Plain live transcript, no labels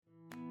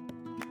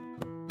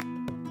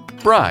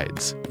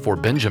Brides for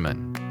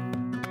Benjamin.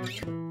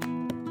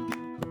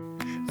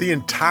 The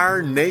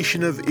entire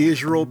nation of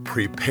Israel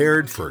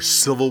prepared for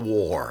civil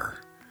war.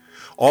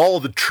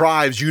 All the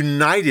tribes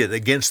united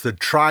against the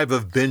tribe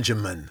of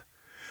Benjamin.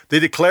 They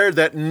declared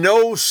that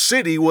no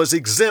city was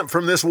exempt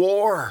from this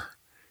war.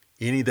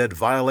 Any that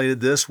violated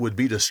this would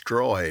be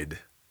destroyed.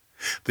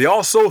 They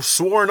also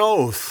swore an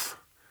oath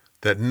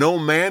that no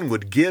man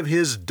would give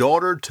his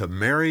daughter to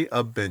marry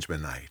a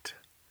Benjaminite.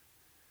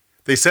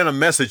 They sent a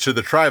message to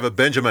the tribe of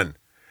Benjamin.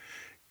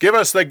 "Give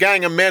us the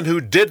gang of men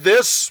who did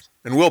this,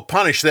 and we'll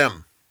punish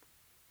them."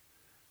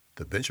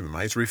 The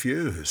Benjaminites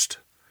refused.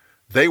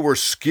 They were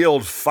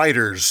skilled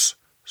fighters,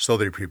 so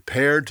they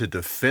prepared to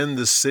defend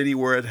the city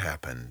where it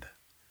happened.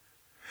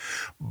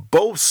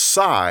 Both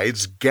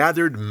sides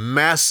gathered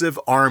massive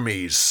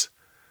armies.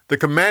 The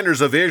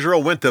commanders of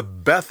Israel went to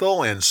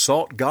Bethel and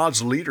sought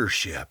God's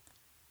leadership.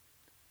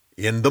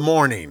 In the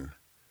morning,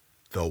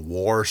 the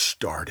war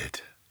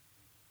started.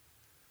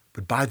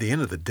 But by the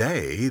end of the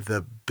day,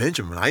 the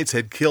Benjaminites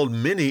had killed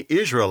many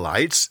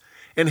Israelites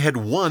and had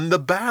won the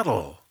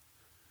battle.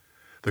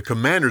 The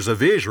commanders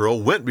of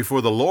Israel went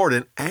before the Lord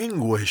in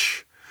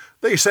anguish.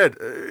 They said,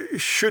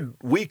 "Should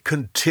we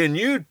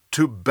continue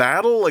to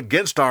battle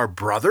against our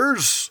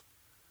brothers?"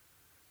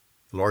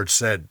 The Lord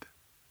said,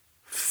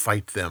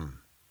 "Fight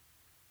them."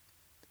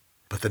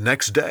 But the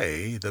next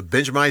day, the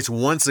Benjaminites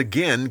once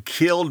again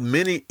killed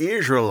many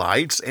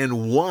Israelites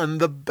and won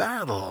the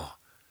battle.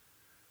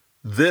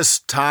 This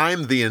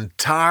time, the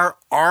entire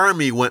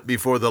army went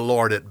before the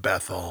Lord at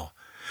Bethel.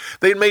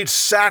 They made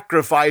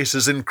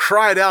sacrifices and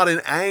cried out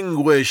in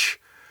anguish.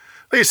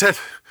 They said,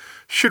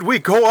 "Should we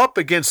go up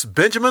against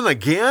Benjamin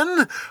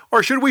again,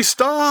 or should we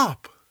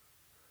stop?"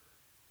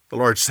 The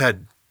Lord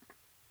said,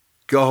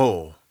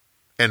 "Go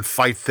and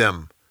fight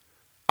them.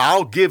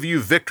 I'll give you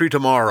victory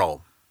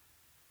tomorrow."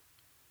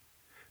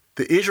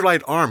 The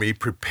Israelite army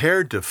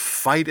prepared to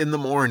fight in the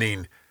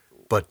morning,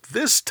 but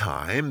this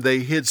time they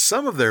hid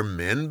some of their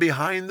men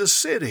behind the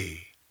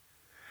city.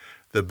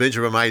 The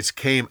Benjaminites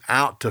came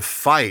out to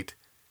fight,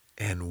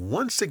 and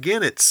once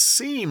again it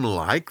seemed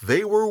like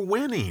they were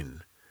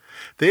winning.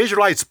 The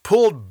Israelites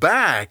pulled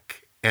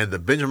back, and the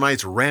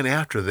Benjaminites ran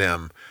after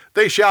them.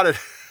 They shouted,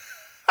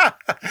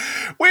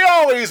 "We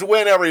always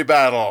win every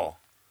battle!"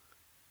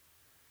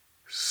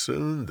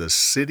 Soon the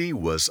city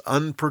was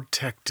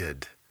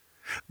unprotected.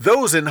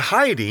 Those in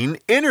hiding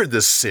entered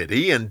the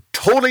city and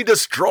totally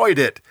destroyed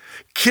it,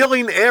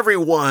 killing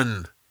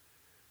everyone.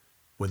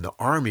 When the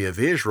army of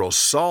Israel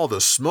saw the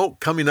smoke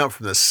coming up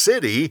from the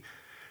city,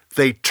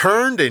 they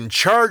turned and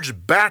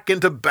charged back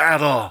into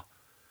battle.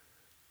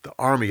 The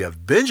army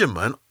of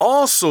Benjamin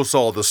also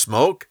saw the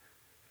smoke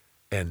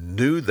and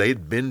knew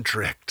they'd been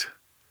tricked.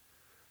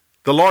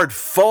 The Lord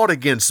fought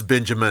against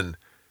Benjamin,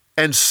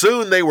 and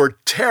soon they were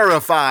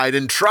terrified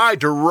and tried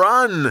to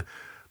run,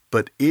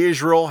 but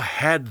Israel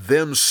had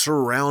them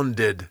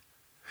surrounded.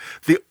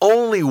 The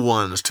only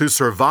ones to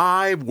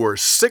survive were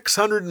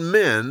 600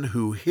 men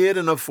who hid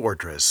in a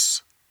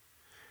fortress.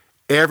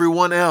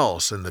 Everyone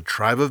else in the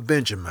tribe of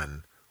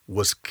Benjamin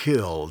was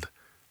killed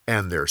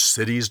and their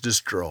cities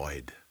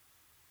destroyed.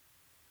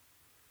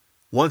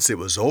 Once it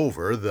was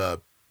over,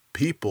 the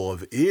people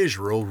of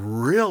Israel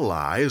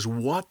realized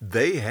what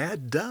they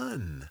had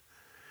done.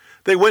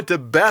 They went to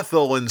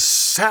Bethel and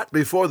sat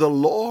before the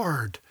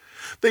Lord.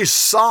 They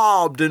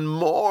sobbed and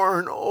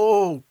mourned,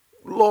 "Oh,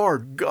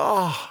 Lord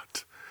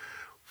God,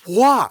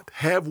 what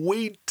have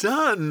we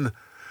done?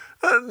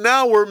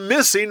 Now we're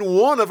missing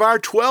one of our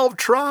 12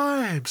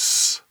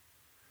 tribes."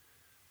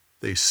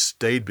 They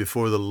stayed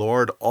before the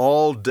Lord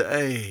all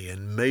day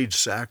and made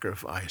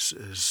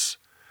sacrifices.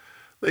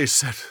 They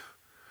said,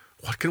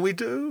 "What can we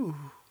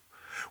do?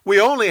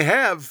 We only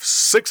have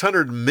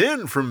 600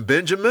 men from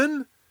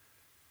Benjamin,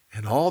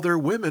 and all their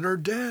women are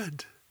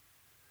dead."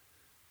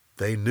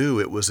 They knew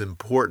it was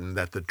important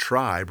that the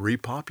tribe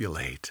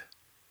repopulate.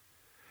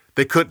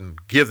 They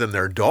couldn't give them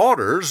their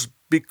daughters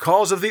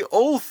because of the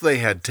oath they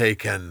had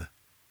taken.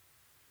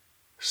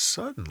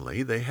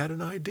 Suddenly they had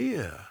an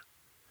idea.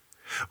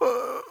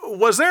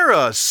 Was there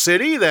a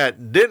city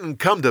that didn't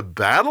come to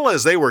battle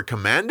as they were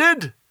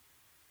commanded?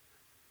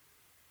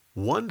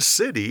 One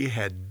city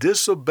had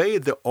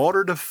disobeyed the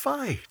order to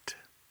fight.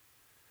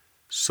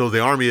 So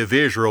the army of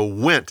Israel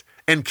went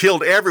and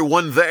killed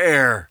everyone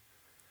there.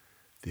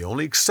 The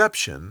only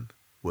exception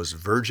was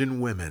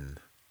virgin women.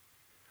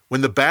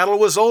 When the battle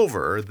was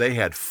over, they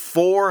had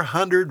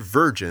 400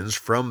 virgins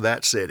from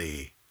that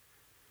city.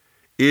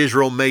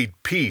 Israel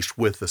made peace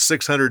with the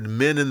 600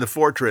 men in the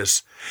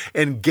fortress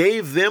and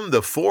gave them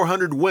the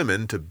 400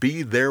 women to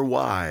be their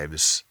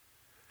wives.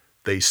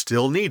 They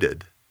still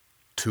needed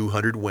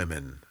 200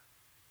 women.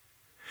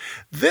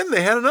 Then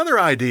they had another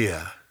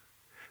idea.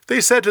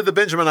 They said to the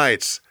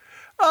Benjaminites,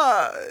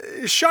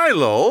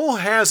 "Shiloh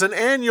has an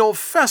annual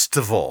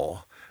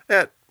festival.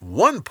 At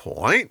one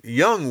point,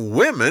 young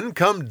women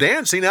come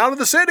dancing out of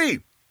the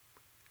city.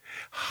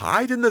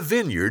 Hide in the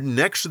vineyard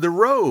next to the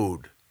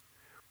road.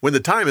 When the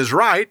time is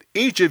right,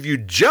 each of you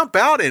jump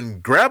out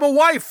and grab a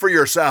wife for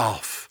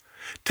yourself.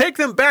 Take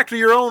them back to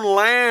your own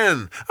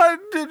land.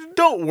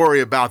 Don't worry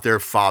about their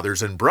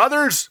fathers and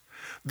brothers.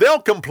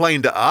 They'll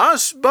complain to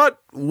us,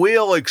 but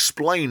we'll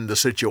explain the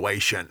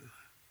situation."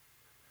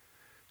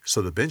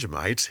 So the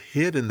Benjamites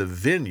hid in the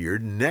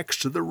vineyard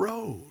next to the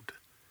road.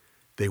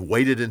 They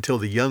waited until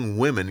the young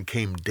women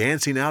came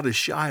dancing out of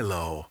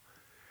Shiloh.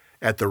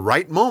 At the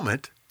right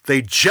moment,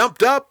 they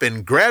jumped up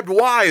and grabbed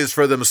wives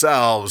for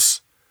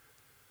themselves.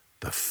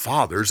 The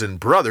fathers and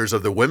brothers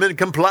of the women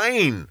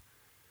complained.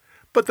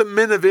 But the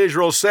men of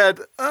Israel said,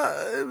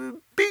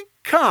 "Be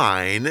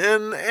kind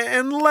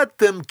and let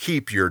them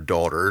keep your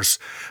daughters.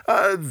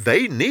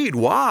 They need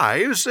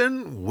wives,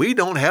 and we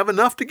don't have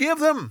enough to give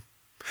them.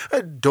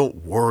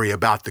 Don't worry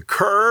about the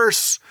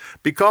curse,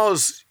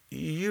 because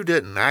you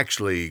didn't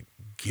actually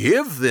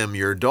give them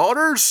your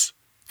daughters.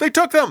 They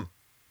took them."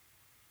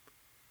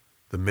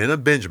 The men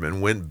of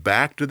Benjamin went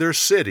back to their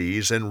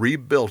cities and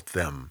rebuilt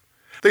them.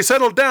 They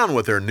settled down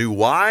with their new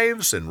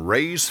wives and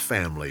raised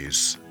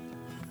families.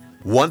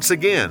 Once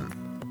again,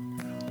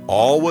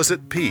 all was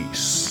at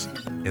peace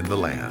in the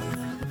land.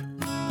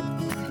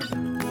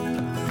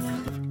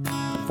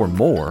 For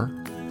more,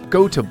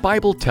 go to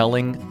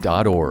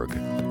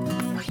BibleTelling.org.